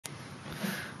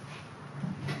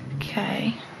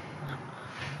Okay.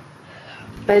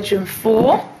 Bedroom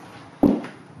 4.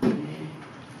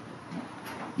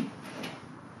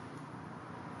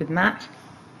 With Matt.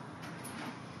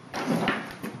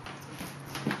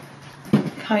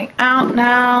 Coming out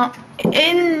now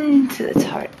into the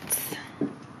turrets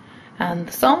and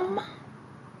the som.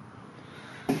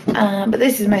 But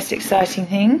this is the most exciting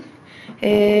thing,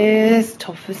 is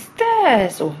top of the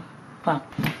stairs, or well,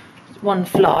 one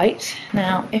flight.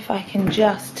 Now if I can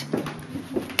just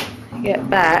get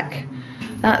back,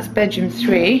 that's bedroom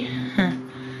 3,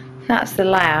 that's the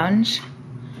lounge.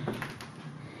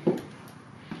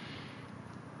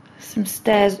 Some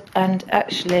stairs, and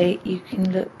actually you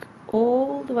can look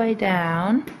all the way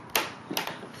down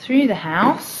through the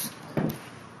house.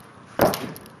 There's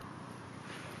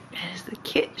the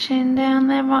kitchen down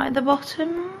there right at the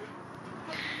bottom.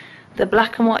 The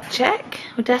black and white check,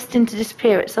 we're destined to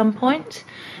disappear at some point,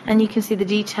 and you can see the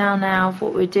detail now of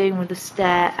what we're doing with the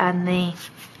stair and the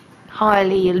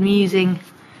highly amusing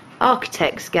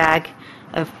architect's gag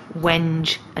of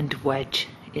wenge and wedge.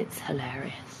 It's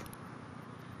hilarious.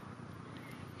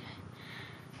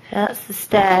 That's the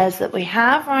stairs that we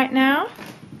have right now.